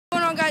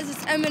guys,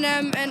 it's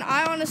Eminem, and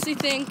I honestly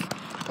think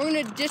we're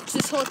gonna ditch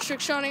this whole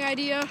trick-shotting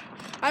idea.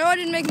 I know I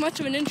didn't make much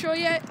of an intro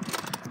yet,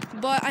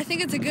 but I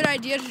think it's a good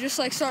idea to just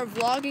like start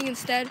vlogging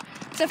instead.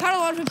 Because I've had a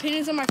lot of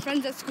opinions on my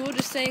friends at school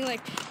just saying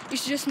like you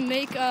should just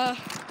make a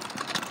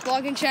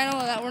vlogging channel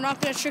and that we're not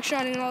gonna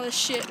trick-shotting and all this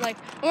shit. Like,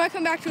 I might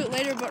come back to it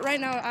later, but right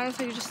now I don't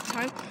think it's just the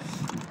time.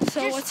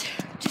 So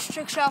just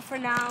trick-shot for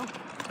now.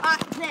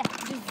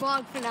 Just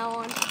vlog for now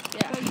on.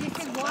 Yeah. But you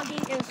think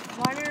vlogging is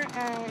funner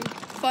and...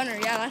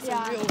 Funner, yeah, that's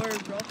a real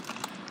word, bro.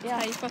 Yeah.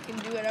 How you fucking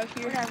do it out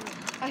here. Whatever.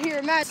 Out here,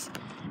 I'm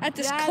at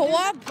this there's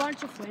co-op. a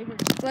bunch of flavors.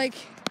 Like,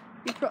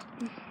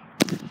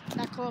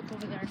 That co-op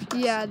over there.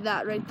 yeah,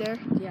 that right there.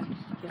 Yeah.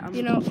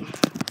 You know,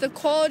 the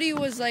quality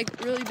was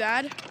like really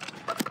bad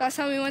last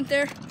time we went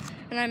there,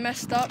 and I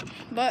messed up.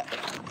 But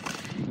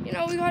you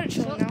know, we got it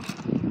chilling now.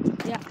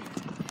 Yeah.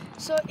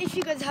 So if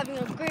you guys are having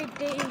a great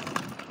day,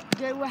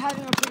 we're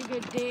having a pretty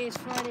good day. It's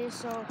Friday,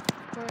 so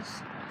of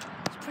course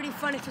it's pretty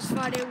fun if it's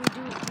Friday.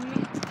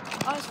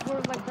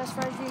 We're like best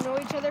friends. We know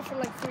each other for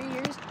like 3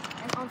 years,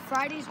 and on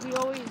Fridays we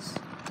always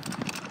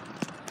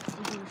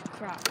do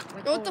crap.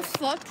 Like, What the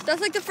fuck?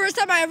 That's like the first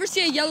time I ever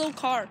see a yellow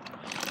car.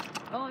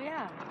 Oh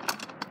yeah.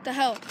 The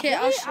hell? Okay,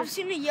 Really? I've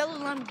seen a yellow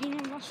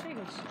Lamborghini in Las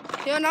Vegas.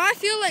 Yo, now I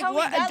feel like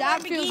what a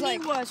dap feels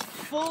Lamborghini like. was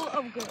full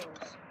of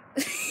girls.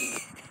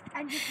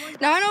 And just one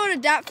Now I know what a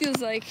dap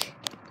feels like.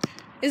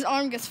 His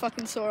arm gets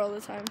fucking sore all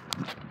the time.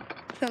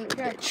 Son of a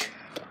bitch.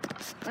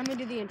 Let me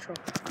do the intro.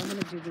 I'm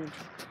gonna do the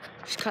intro.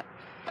 Just cut.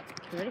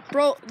 You ready?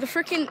 Bro, the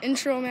freaking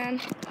intro,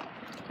 man.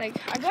 Like,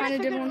 I kind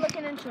of did one.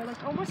 Looking intro,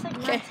 like almost like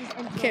Lance's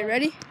intro. Okay,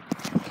 ready?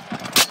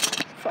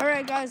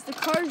 Alright, guys, the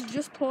car's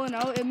just pulling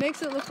out. It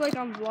makes it look like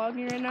I'm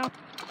vlogging right now,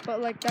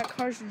 but like that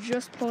car's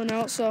just pulling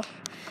out, so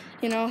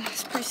you know,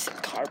 it's a pretty sick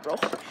car, bro.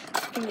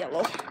 Freaking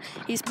yellow.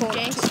 He's pulling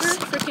gangster.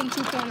 Freaking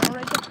 2.0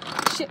 right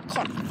there. Shit,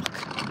 car.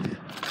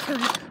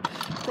 Fuck.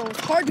 Bro, it's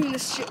hard doing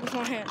this shit with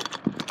my hand.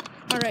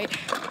 Alright.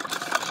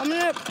 I'm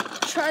gonna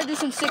try to do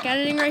some sick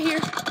editing right here,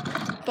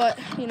 but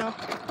you know,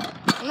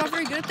 I'm not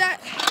very good at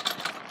that.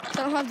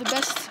 So I don't have the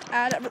best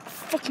ad ever.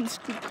 Fucking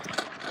stupid.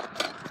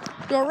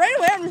 Yo, right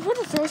away, I'm just about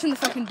to throw us in the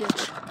fucking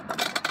ditch.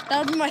 That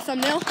would be my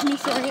thumbnail, me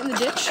throwing it in the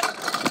ditch.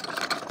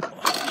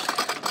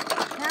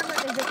 Camera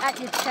is at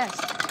your chest.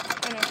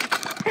 I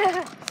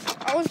know.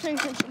 I wasn't paying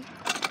attention.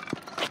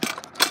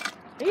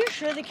 Are you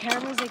sure the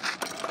camera's like...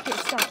 Okay,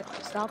 stop it.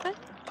 Stop it.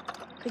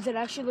 Because it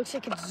actually looks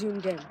like it's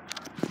zoomed in.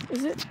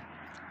 Is it?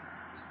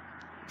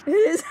 It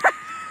is.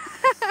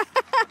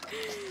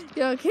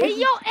 Yo, okay. Hey,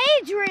 yo,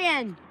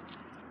 Adrian!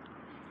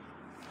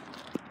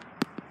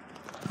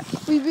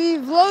 We be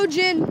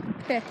vlogging.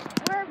 Okay.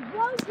 We're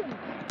vlogging.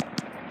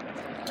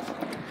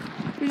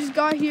 We just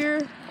got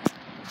here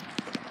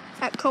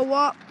at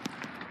co-op.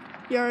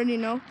 You already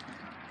know.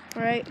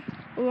 Alright.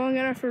 We're going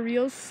at it for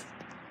reals.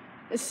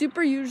 It's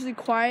super usually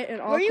quiet and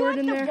awkward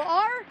in there. Were you at the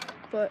bar?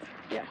 But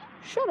yeah.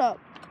 Shut up.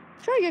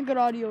 Try to get good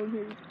audio in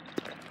here.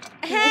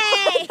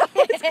 Hey!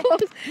 It's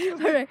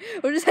close. Alright,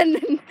 we're just heading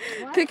in.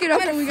 Pick it up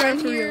when we got in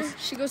for reals.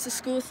 She goes to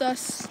school with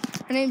us.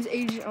 Her name's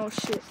Adrian. Oh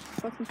shit.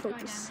 Fucking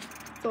focus.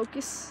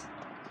 Focus.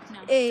 No,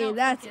 Hey, no,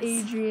 that's focus.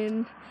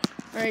 Adrian.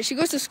 Alright, she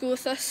goes to school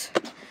with us.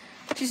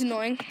 She's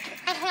annoying.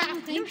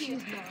 Thank you.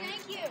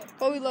 Thank you.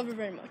 But we love her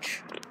very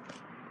much.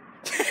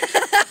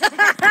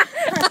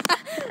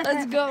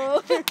 Let's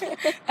go.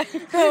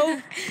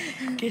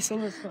 Okay, so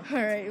let's go.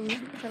 Alright, we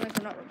pretend like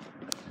we're not.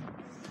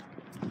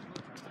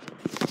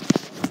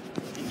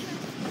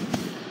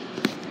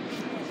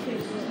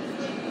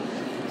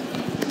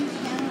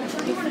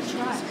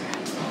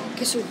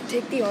 Okay, so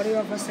take the audio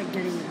of us like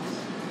getting it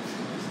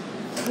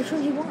out. Which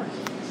one do you want?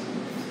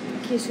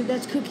 Okay, so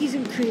that's cookies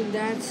and cream.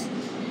 That's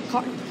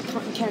cotton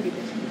candy.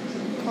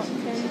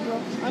 Cotton candy,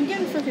 bro. I'm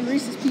getting freaking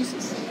Reese's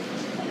Pieces.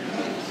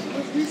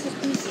 Where's Reese's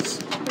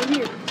Pieces? Right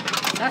here.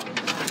 That.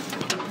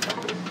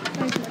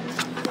 Thank you.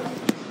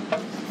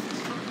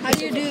 How do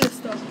you do this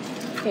though?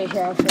 Okay,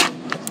 here I'll show you.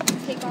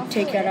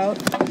 Take that out.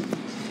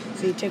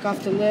 So you take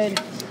off the lid.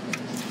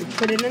 You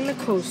put it in the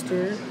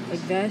coaster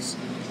like this,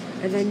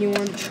 and then you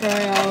want to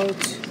try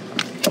out.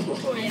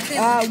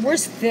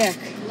 Where's thick?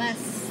 Less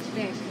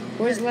thick.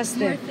 Where's less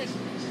More thick? thick.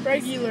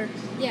 Regular.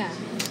 Yeah.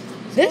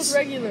 This?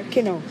 Regular.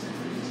 Okay, no.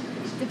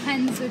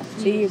 Depends with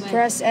So you but-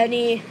 press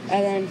any,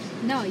 and then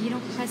No, you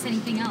don't press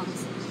anything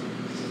else.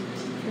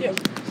 Yep.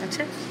 that's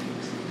it.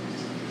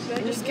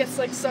 That just gets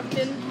like sucked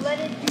in. Let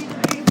it do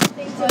the beautiful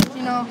things. But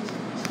you know,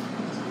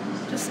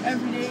 just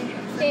everyday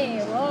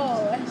Hey,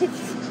 whoa.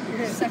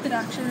 sex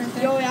action and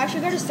things. Yo, we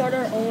actually got to start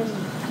our own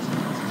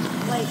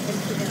like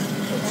Instagram.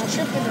 It's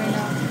tripping right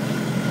now.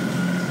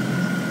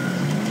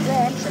 Bro,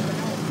 I'm tripping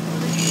out.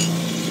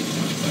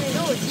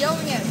 No, it's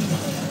yelling at me.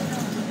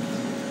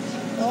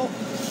 Oh.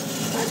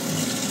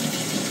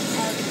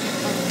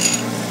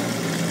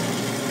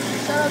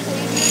 Shout out to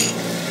Amy.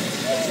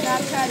 Her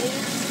Snapchat is.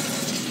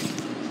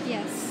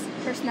 Yes.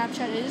 Her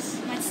Snapchat is.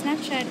 My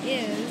Snapchat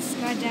is.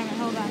 God damn it!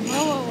 Hold on.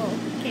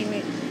 Whoa. Okay,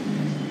 wait.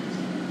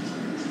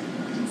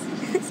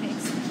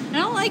 I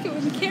don't like it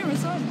when the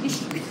camera's on me.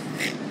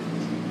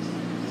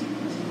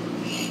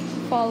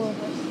 Follow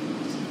her.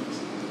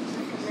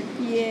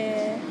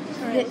 Yeah.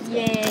 Alright,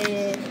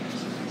 Yeah.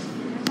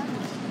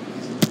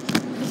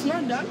 it's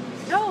not done.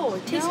 No,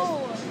 it takes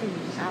No.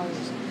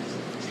 hours.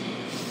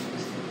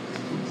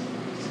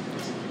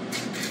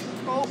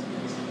 Oh,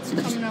 it's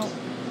coming out.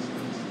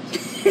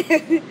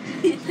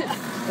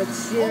 Let's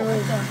see it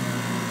right there.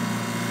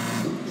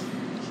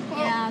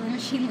 Yeah, the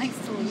machine likes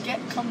to leak. Get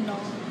come down.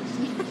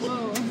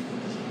 Whoa.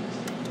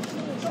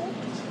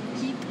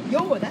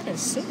 Yo, that is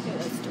sick.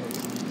 That's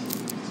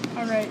dope.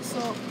 Alright,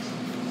 so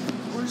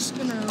we're just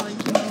gonna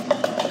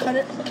cut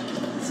it.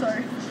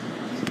 Sorry.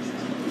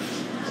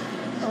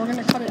 We're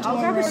gonna cut it. I'll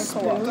grab a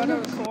spoon. Got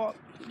out of co-op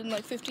in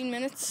like 15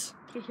 minutes.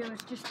 Okay, here,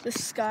 let's just. The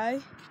sky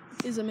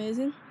is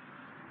amazing.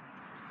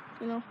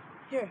 You know.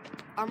 Here,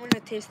 I'm gonna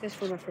taste this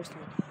for my first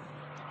time.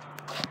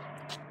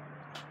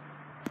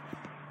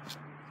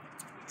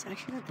 It's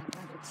actually not that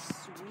bad.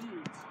 It's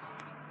sweet.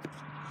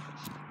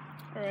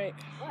 Alright.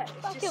 What?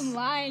 Fucking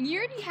lying. You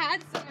already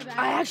had some of that.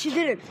 I actually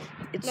didn't.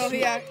 It's No,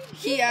 sweet.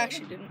 he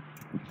actually didn't.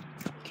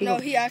 Okay, No,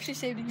 go. he actually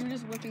saved it. You were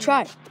just looking.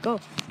 Try. Go.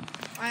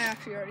 I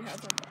actually already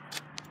had some.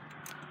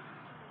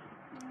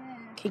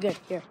 Okay, good.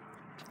 Here.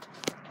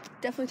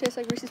 Definitely tastes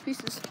like Reese's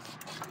Pieces.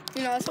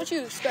 You know, that's what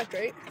you expect,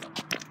 right?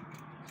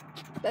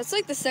 That's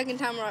like the second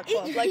time we're at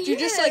club. Like, you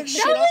just like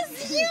shit on.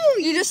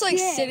 You just like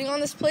shitting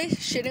on this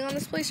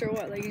place, or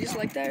what? Like, you just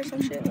like that or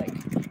some shit? Like,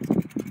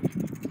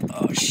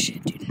 oh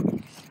shit,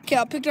 dude. Okay,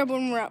 I'll pick it up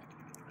when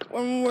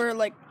we're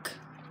like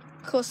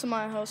close to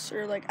my house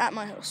or like at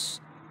my house,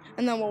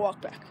 and then we'll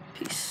walk back.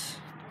 Peace.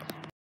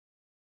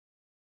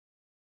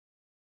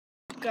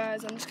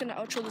 Guys, I'm just gonna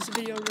outro this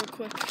video real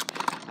quick.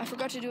 I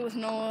forgot to do it with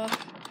Noah.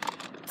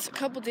 It's a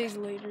couple days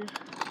later.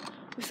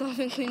 We still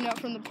haven't cleaned up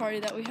from the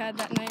party that we had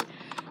that night.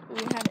 We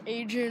had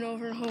Adrian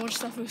over and a whole bunch of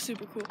stuff. It was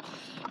super cool.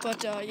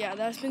 But yeah,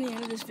 that's been the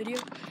end of this video.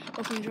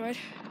 Hope you enjoyed.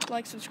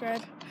 Like,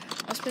 subscribe.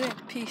 That's been it.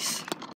 Peace.